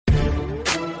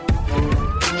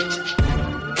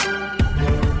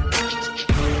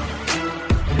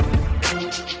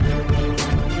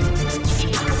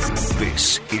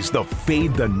the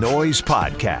Fade the Noise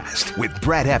podcast with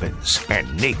Brad Evans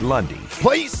and Nate Lundy.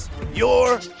 Place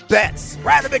your bets.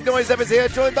 Brad the Big Noise Evans here,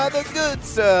 joined by the good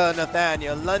sir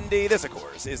Nathaniel Lundy. This, of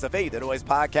course, is the Fade the Noise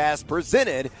podcast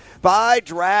presented by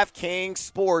DraftKings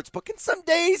Sportsbook. And some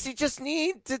days you just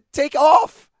need to take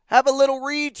off, have a little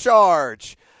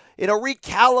recharge,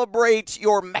 recalibrate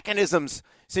your mechanisms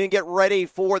so you can get ready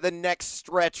for the next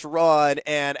stretch run.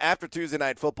 And after Tuesday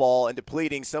Night Football and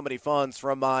depleting so many funds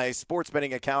from my sports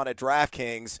betting account at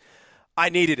DraftKings, I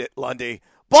needed it, Lundy.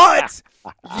 But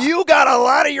you got a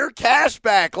lot of your cash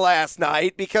back last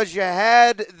night because you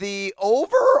had the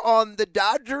over on the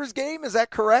Dodgers game. Is that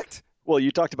correct? Well,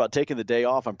 you talked about taking the day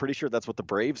off. I'm pretty sure that's what the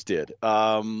Braves did.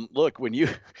 Look, when you're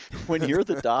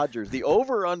the Dodgers, the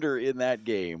over-under in that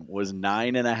game was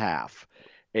 9.5.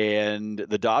 And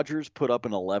the Dodgers put up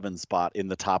an 11 spot in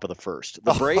the top of the first.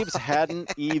 The Braves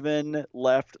hadn't even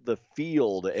left the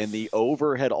field, and the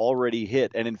over had already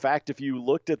hit. And in fact, if you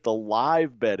looked at the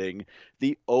live betting,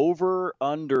 the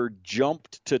over-under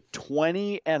jumped to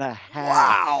 20.5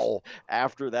 Wow.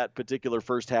 after that particular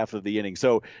first half of the inning.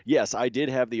 So, yes, I did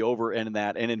have the over in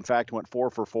that, and in fact went 4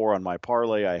 for 4 on my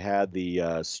parlay. I had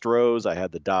the Stros, I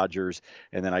had the Dodgers,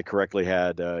 and then I correctly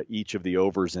had each of the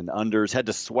overs and unders. Had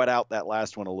to sweat out that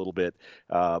last one a little bit,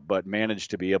 but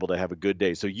managed to be able to have a good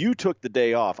day. So you took the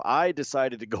day off. I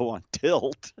decided to go on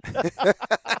tilt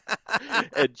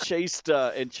and chased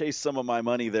some of my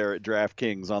money there at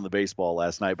DraftKings on the baseball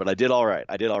last night, but I did all right.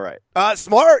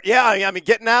 Smart. Yeah. I mean,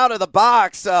 getting out of the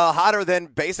box hotter than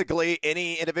basically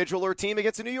any individual or team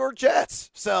against the New York Jets.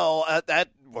 So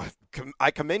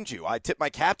I commend you. I tip my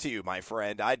cap to you, my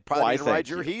friend. I'd probably need to ride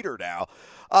your heater now.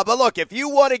 But look, if you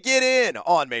want to get in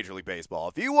on Major League Baseball,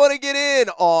 if you want to get in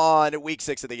on Week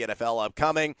 6 of the NFL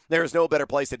upcoming, there's no better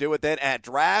place to do it than at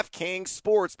DraftKings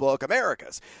Sportsbook,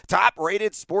 America's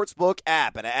top-rated sportsbook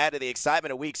app. And to add to the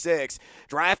excitement of Week 6,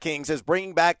 DraftKings is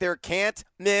bringing back their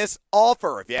can't-miss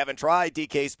offer. If you haven't tried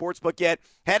DK Sportsbook yet,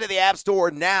 head to the App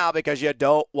Store now because you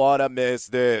don't want to miss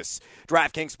this.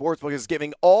 DraftKings Sportsbook is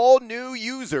giving all new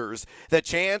users the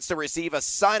chance to receive a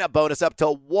sign-up bonus up to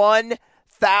 $1,000.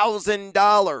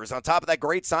 On top of that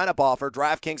great sign-up offer,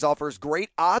 DraftKings offers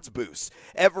great odds boosts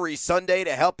every Sunday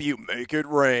to help you make it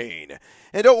rain.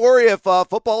 And don't worry if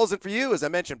football isn't for you. As I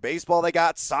mentioned, baseball, they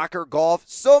got soccer, golf,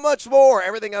 so much more.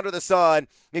 Everything under the sun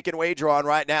you can wager on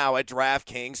right now at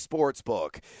DraftKings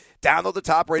Sportsbook. Download the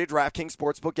top-rated DraftKings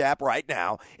Sportsbook app right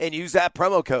now and use that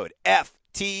promo code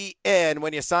FTN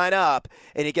when you sign up,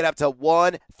 and you get up to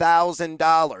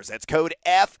 $1,000. That's code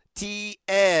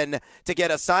FTN to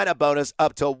get a sign-up bonus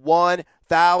up to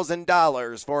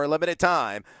 $1,000 for a limited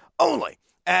time only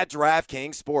at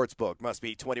DraftKings Sportsbook. Must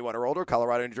be 21 or older,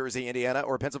 Colorado, New Jersey, Indiana,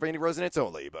 or Pennsylvania residents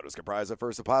only. Bonus comprised of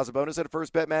first deposit bonus and a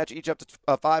first bet match, each up to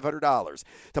 $500.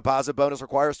 Deposit bonus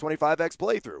requires 25x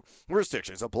playthrough.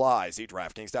 Restrictions apply. See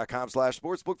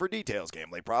DraftKings.com/sportsbook for details.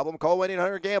 Gambling problem? Call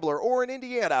 1-800-GAMBLER or in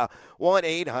Indiana,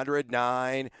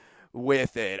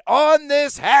 1-800-9-WITH-IT. On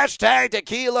this hashtag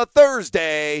Tequila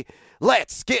Thursday,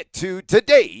 let's get to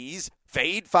today's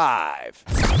Fade 5.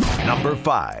 Number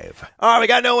 5. All right, we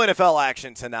got no NFL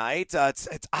action tonight. It's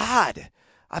odd.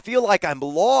 I feel like I'm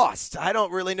lost. I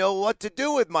don't really know what to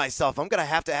do with myself. I'm going to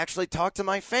have to actually talk to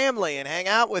my family and hang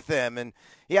out with them and,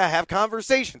 have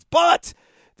conversations. But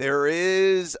there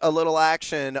is a little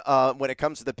action when it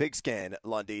comes to the pigskin,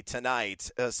 Lundy, tonight.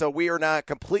 So we are not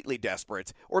completely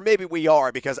desperate. Or maybe we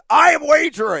are, because I am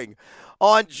wagering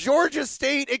on Georgia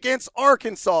State against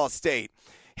Arkansas State.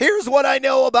 Here's what I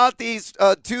know about these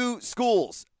two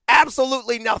schools.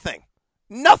 Absolutely nothing.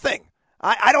 Nothing.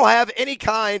 I don't have any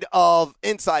kind of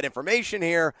inside information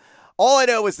here. All I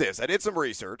know is this. I did some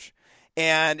research,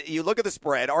 and you look at the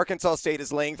spread. Arkansas State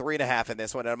is laying 3.5 in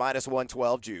this one at a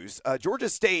 -112 juice. Georgia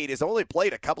State has only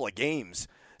played a couple of games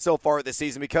so far this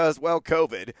season because,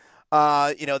 COVID.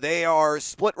 They are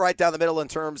split right down the middle in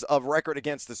terms of record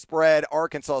against the spread.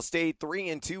 Arkansas State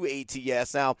 3-2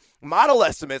 ATS. Now, model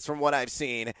estimates from what I've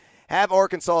seen have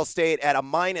Arkansas State at a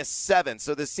 -7.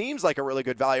 So this seems like a really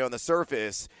good value on the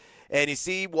surface. And you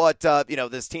see what,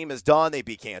 this team has done. They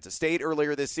beat Kansas State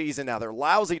earlier this season. Now they're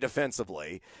lousy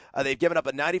defensively. They've given up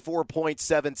a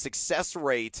 94.7 success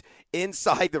rate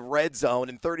inside the red zone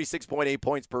and 36.8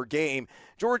 points per game.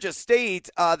 Georgia State,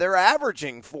 they're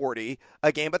averaging 40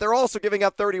 a game, but they're also giving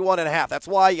up 31.5. That's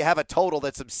why you have a total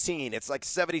that's obscene. It's like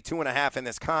 72.5 in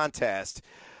this contest.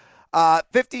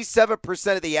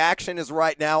 57% of the action is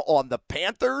right now on the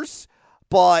Panthers,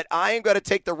 but I am going to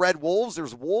take the Red Wolves.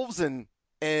 There's Wolves in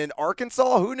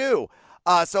Arkansas. Who knew?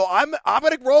 So I'm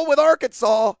going to roll with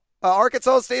Arkansas.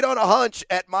 Arkansas State on a hunch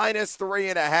at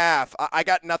 -3.5. I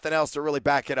got nothing else to really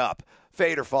back it up.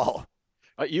 Fade or fall.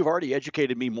 You've already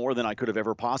educated me more than I could have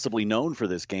ever possibly known for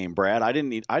this game, Brad. I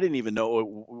didn't even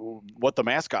know what the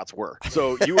mascots were.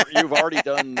 So you've already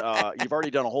done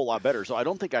a whole lot better. So I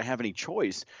don't think I have any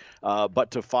choice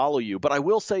but to follow you. But I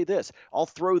will say this: I'll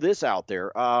throw this out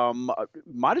there.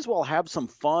 Might as well have some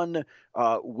fun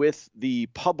with the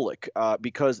public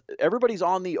because everybody's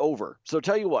on the over. So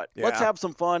tell you what, let's have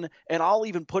some fun, and I'll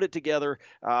even put it together,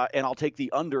 and I'll take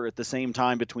the under at the same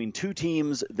time between two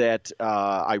teams that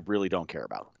I really don't care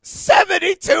about.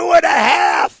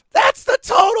 72.5. That's the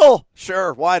total.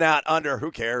 Sure, why not? Under.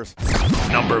 Who cares?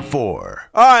 Number 4.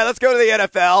 All right, let's go to the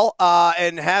NFL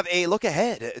and have a look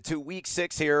ahead to Week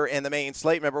 6 here in the main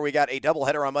slate. Remember, we got a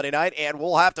doubleheader on Monday night, and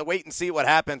we'll have to wait and see what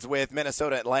happens with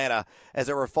Minnesota-Atlanta, as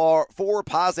there were four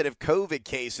positive COVID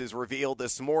cases revealed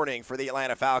this morning for the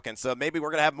Atlanta Falcons. So maybe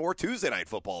we're going to have more Tuesday night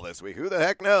football this week. Who the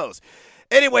heck knows?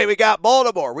 Anyway, we got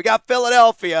Baltimore. We got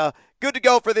Philadelphia. Good to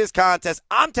go for this contest.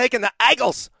 I'm taking the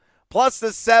Eagles plus the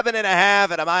 7.5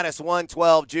 at a minus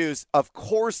 112 juice. Of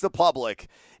course, the public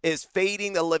is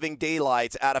fading the living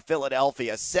daylights out of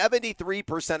Philadelphia.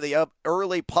 73% of the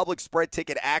early public spread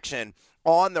ticket action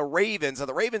on the Ravens. Now,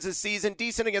 the Ravens this season,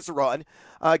 decent against the run,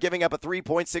 giving up a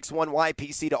 3.61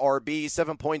 YPC to RB,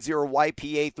 7.0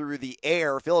 YPA through the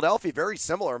air. Philadelphia, very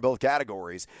similar in both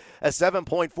categories, a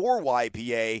 7.4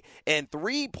 YPA and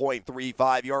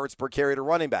 3.35 yards per carry to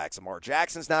running backs. Lamar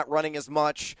Jackson's not running as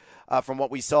much from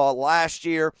what we saw last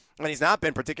year, and he's not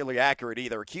been particularly accurate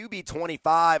either. QB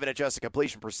 25 and adjusted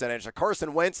completion percentage.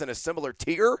 Carson Wentz in a similar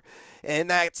tier in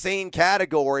that same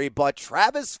category, but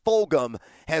Travis Fulgham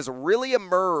has really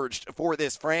emerged for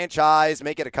this franchise,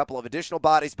 making a couple of additional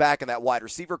bodies back in that wide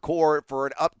receiver core for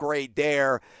an upgrade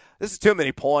there. This is too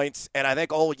many points, and I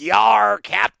think old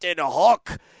Captain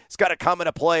Hook is going to come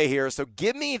into play here. So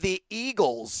give me the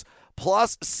Eagles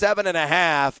plus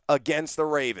 7.5 against the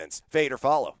Ravens. Fade or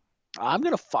follow? I'm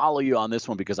going to follow you on this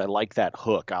one because I like that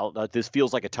hook. This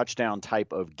feels like a touchdown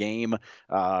type of game,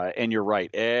 and you're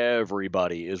right.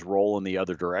 Everybody is rolling the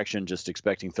other direction, just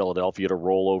expecting Philadelphia to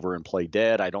roll over and play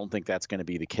dead. I don't think that's going to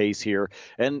be the case here.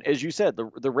 And as you said,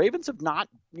 the Ravens have not,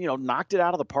 knocked it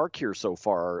out of the park here so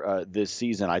far this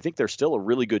season. I think they're still a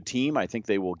really good team. I think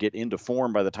they will get into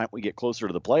form by the time we get closer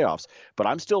to the playoffs. But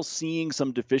I'm still seeing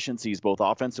some deficiencies both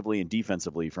offensively and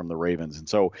defensively from the Ravens. And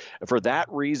so for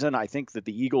that reason, I think that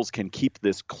the Eagles can keep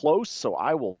this close, so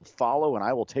I will follow and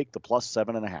I will take the plus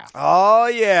 7.5. Oh,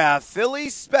 yeah. Philly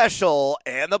special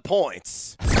and the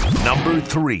points. Number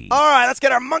 3. All right, let's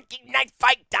get our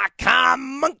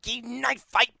MonkeyKnifeFight.com Monkey Knife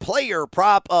Fight player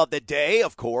prop of the day,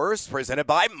 of course, presented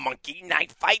by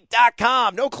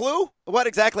MonkeyKnifeFight.com. No clue what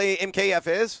exactly MKF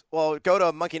is? Well, go to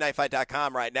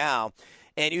MonkeyKnifeFight.com right now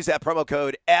and use that promo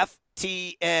code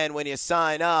FTN when you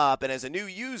sign up. And as a new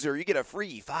user, you get a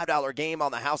free $5 game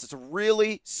on the house. It's a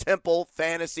really simple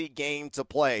fantasy game to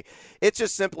play. It's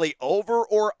just simply over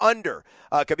or under.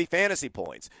 Could be fantasy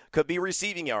points, could be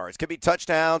receiving yards, could be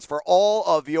touchdowns for all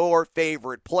of your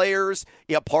favorite players.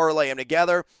 You parlay them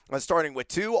together, starting with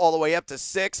 2 all the way up to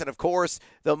 6. And, of course,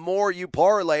 the more you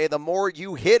parlay, the more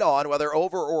you hit on, whether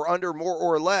over or under, more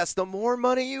or less, the more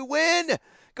money you win.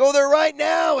 Go there right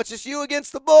now. It's just you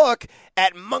against the book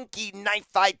at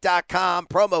MonkeyKnifeFight.com,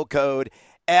 promo code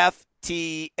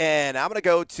FTN. I'm going to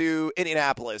go to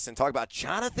Indianapolis and talk about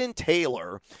Jonathan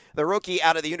Taylor, the rookie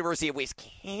out of the University of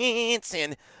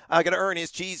Wisconsin. Going to earn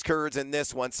his cheese curds in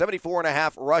this one.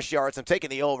 74.5 rush yards. I'm taking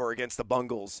the over against the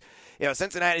Bungles.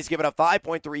 Cincinnati's given up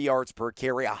 5.3 yards per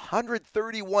carry,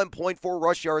 131.4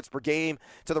 rush yards per game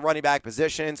to the running back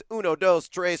positions. Uno, dos,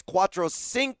 tres, cuatro,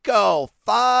 cinco.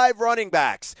 5 running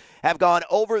backs have gone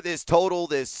over this total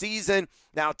this season.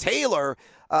 Now, Taylor,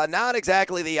 not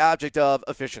exactly the object of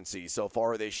efficiency so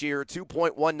far this year.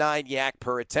 2.19 yak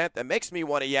per attempt. That makes me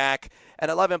want to yak an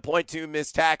 11.2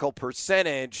 missed tackle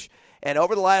percentage. And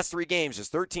over the last 3 games,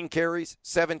 just 13 carries,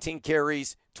 17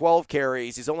 carries, 12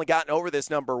 carries. He's only gotten over this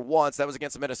number once. That was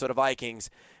against the Minnesota Vikings.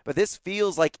 But this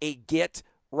feels like a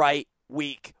get-right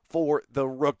week for the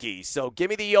rookie. So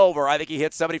give me the over. I think he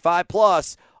hits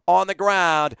 75+ on the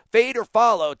ground. Fade or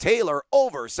follow Taylor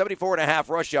over 74.5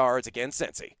 rush yards against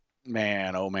Cincy.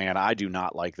 Man, oh man, I do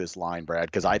not like this line, Brad,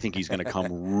 because I think he's going to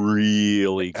come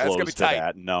really close to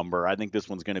that number. I think this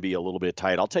one's going to be a little bit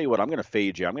tight. I'll tell you what, I'm going to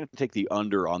fade you. I'm going to take the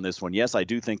under on this one. Yes, I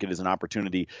do think it is an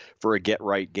opportunity for a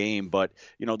get-right game, but,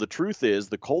 the truth is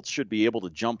the Colts should be able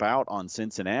to jump out on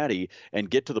Cincinnati and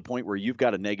get to the point where you've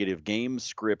got a negative game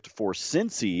script for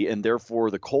Cincy, and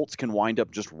therefore the Colts can wind up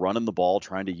just running the ball,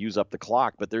 trying to use up the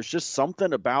clock. But there's just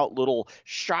something about little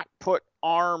shot put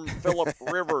arm Phillip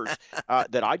Rivers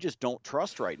that I just don't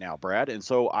trust right now, Brad. And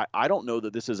so I don't know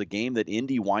that this is a game that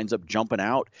Indy winds up jumping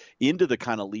out into the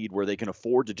kind of lead where they can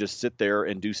afford to just sit there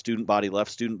and do student body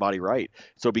left, student body right.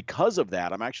 So because of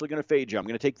that, I'm actually going to fade you. I'm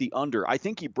going to take the under. I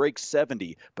think he breaks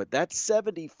 70, but that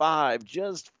 75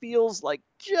 just feels like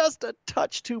just a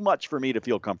touch too much for me to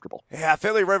feel comfortable. Yeah,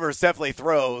 Philly Rivers definitely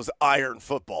throws iron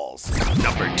footballs.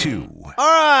 Number 2.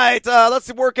 All right,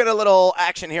 let's work in a little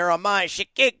action here on my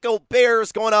Chicago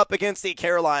Bears going up against the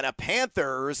Carolina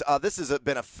Panthers. This has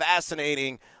been a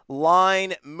fascinating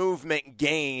line movement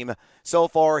game so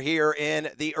far here in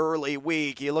the early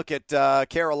week. You look at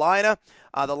Carolina.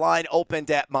 The line opened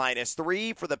at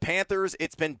 -3 for the Panthers.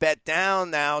 It's been bet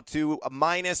down now to a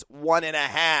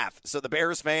 -1.5. So the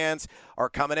Bears fans are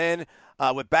coming in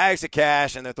with bags of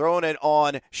cash, and they're throwing it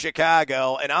on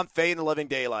Chicago. And I'm fading the living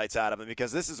daylights out of them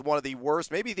because this is one of the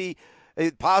worst, maybe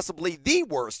possibly the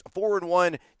worst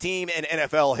 4-1 team in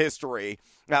NFL history.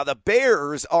 Now, the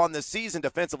Bears on the season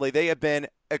defensively, they have been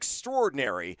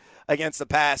extraordinary against the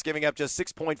pass, giving up just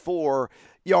 6.4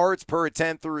 yards per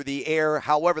attempt through the air.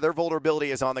 However, their vulnerability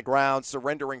is on the ground,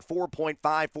 surrendering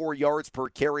 4.54 yards per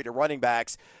carry to running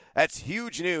backs. That's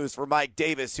huge news for Mike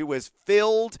Davis, who has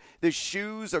filled the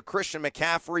shoes of Christian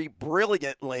McCaffrey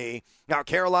brilliantly. Now,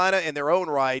 Carolina, in their own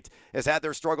right, has had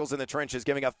their struggles in the trenches,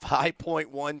 giving up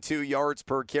 5.12 yards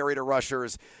per carry to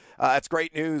rushers. That's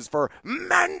great news for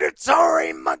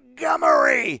Mandatory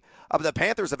Montgomery. The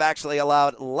Panthers have actually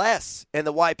allowed less in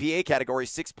the YPA category,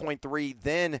 6.3,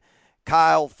 than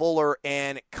Kyle Fuller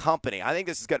and company. I think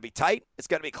this is going to be tight. It's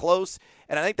going to be close.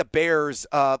 And I think the Bears,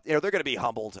 they're going to be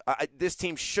humbled. This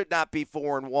team should not be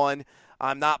 4-1.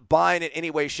 I'm not buying it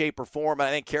any way, shape, or form. And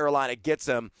I think Carolina gets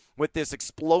them with this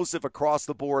explosive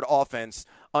across-the-board offense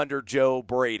under Joe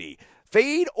Brady.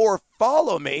 Fade or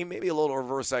follow me, maybe a little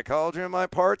reverse psychology on my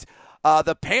part,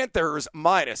 the Panthers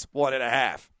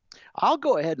 -1.5. I'll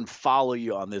go ahead and follow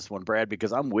you on this one, Brad,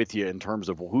 because I'm with you in terms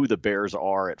of who the Bears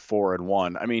are at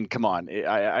 4-1. I mean, come on.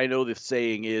 I know the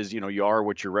saying is, you are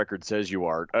what your record says you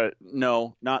are.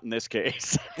 No, not in this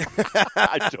case.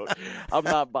 I'm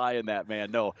not buying that,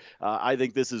 man. No, I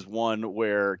think this is one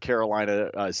where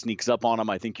Carolina sneaks up on them.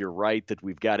 I think you're right that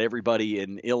we've got everybody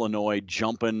in Illinois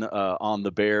jumping on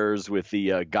the Bears with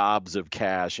the gobs of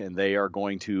cash, and they are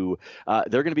going to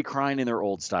they're going to be crying in their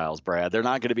old styles, Brad. They're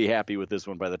not going to be happy with this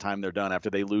one by the time they're done after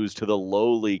they lose to the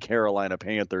lowly Carolina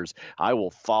Panthers. I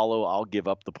will follow. I'll give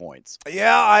up the points.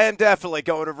 Yeah, I am definitely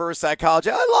going reverse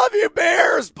psychology. I love you,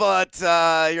 Bears, but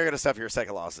you're going to suffer your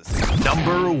second losses.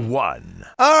 Number 1.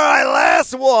 All right,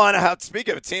 last one.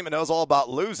 Speaking of a team that knows all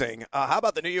about losing, how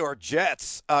about the New York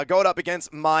Jets going up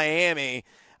against Miami?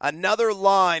 Another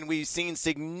line we've seen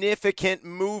significant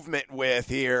movement with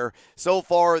here so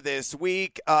far this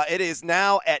week. It is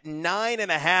now at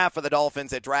 9.5 for the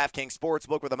Dolphins at DraftKings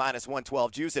Sportsbook with a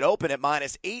 -112 juice. It opened at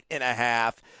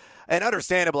 -8.5. And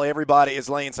understandably, everybody is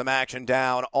laying some action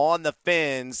down on the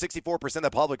Fins. 64% of the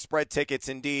public spread tickets,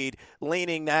 indeed,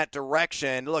 leaning that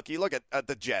direction. Look, you look at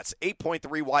the Jets.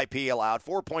 8.3 YP allowed,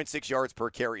 4.6 yards per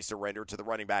carry surrender to the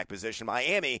running back position.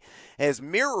 Miami has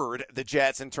mirrored the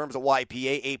Jets in terms of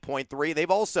YPA, 8.3. They've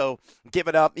also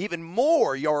given up even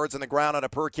more yards on the ground on a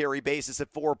per carry basis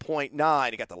at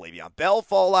 4.9. You got the Le'Veon Bell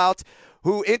fallout,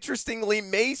 who interestingly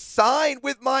may sign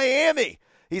with Miami.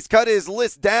 He's cut his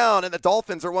list down, and the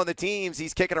Dolphins are one of the teams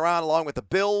he's kicking around along with the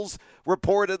Bills,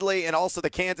 reportedly, and also the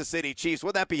Kansas City Chiefs.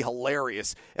 Wouldn't that be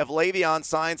hilarious if Le'Veon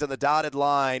signs on the dotted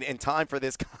line in time for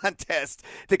this contest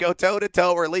to go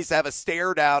toe-to-toe or at least have a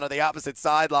stare down on the opposite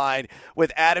sideline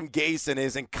with Adam Gase and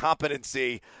his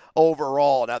incompetency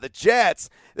overall? Now, the Jets,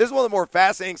 this is one of the more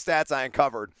fascinating stats I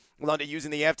uncovered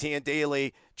using the FTN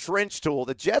Daily Trench Tool.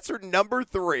 The Jets are number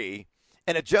 3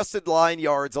 and adjusted line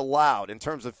yards allowed in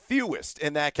terms of fewest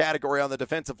in that category on the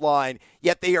defensive line,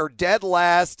 yet they are dead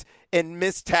last in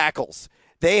missed tackles.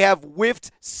 They have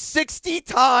whiffed 60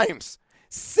 times.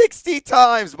 60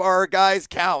 times by our guys'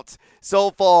 count so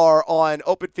far on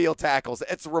open field tackles.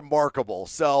 It's remarkable.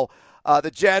 So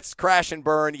the Jets crash and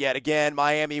burn yet again.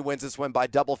 Miami wins this one by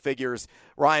double figures.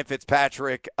 Ryan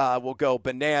Fitzpatrick will go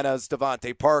bananas.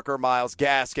 Devontae Parker, Myles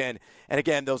Gaskin, and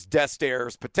again, those death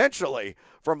stares potentially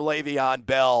from Le'Veon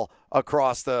Bell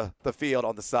across the field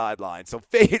on the sideline. So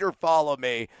fade or follow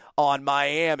me on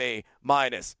Miami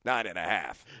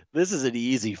 -9.5. This is an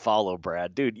easy follow,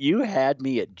 Brad. Dude, you had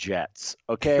me at Jets,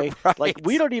 okay? Right. Like,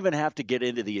 we don't even have to get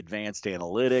into the advanced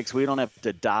analytics. We don't have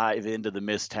to dive into the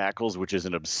missed tackles, which is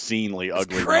an obscenely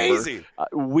ugly crazy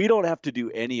number. We don't have to do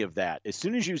any of that. As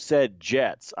soon as you said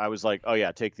Jets, I was like, oh,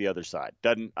 yeah, take the other side.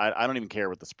 I don't even care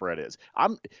what the spread is.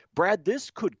 Brad,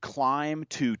 this could climb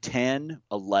to 10,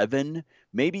 11,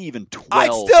 maybe even 12.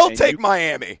 I'd still take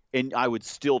Miami. And I would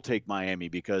still take Miami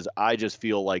because I just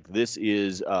feel like this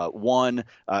is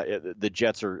the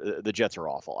Jets are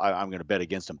awful. I'm going to bet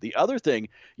against them. The other thing,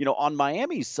 on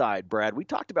Miami's side, Brad, we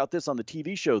talked about this on the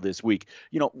TV show this week.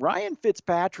 Ryan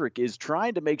Fitzpatrick is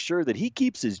trying to make sure that he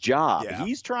keeps his job. Yeah.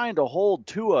 He's trying to hold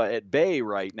Tua at bay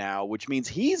right now, which means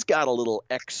he's got a little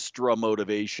extra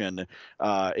motivation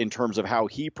in terms of how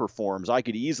he performs. I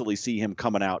could easily see him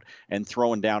coming out and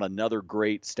throwing down another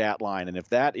great stat line. And if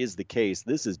that is the case,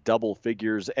 this is double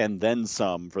figures and then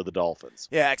some for the Dolphins.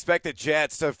 Yeah, expect the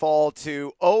Jets to fall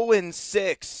to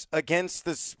 0-6 against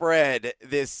the spread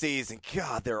this season.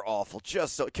 God, they're awful.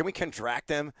 Can we contract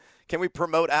them? Can we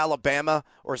promote Alabama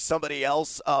or somebody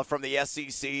else from the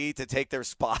SEC to take their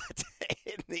spot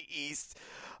in the East?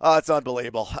 It's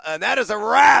unbelievable. And that is a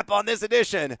wrap on this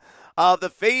edition of the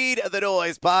Feed the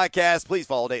Noise podcast. Please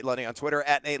follow Nate Lundy on Twitter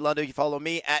at Nate Lundy. You follow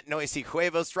me at Noisy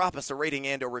Cuevas. Drop us a rating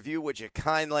and a review, would you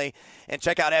kindly? And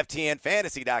check out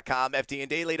FTNFantasy.com,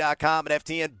 FTNDaily.com, and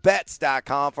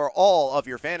FTNBets.com for all of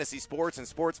your fantasy sports and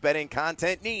sports betting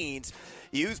content needs.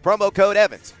 Use promo code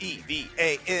Evans,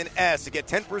 EVANS, to get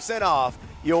 10% off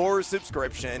your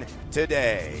subscription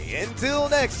today. Until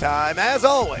next time, as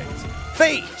always,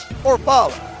 feed or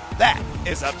follow. That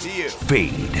is up to you.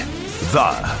 Feed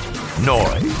the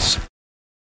Noise.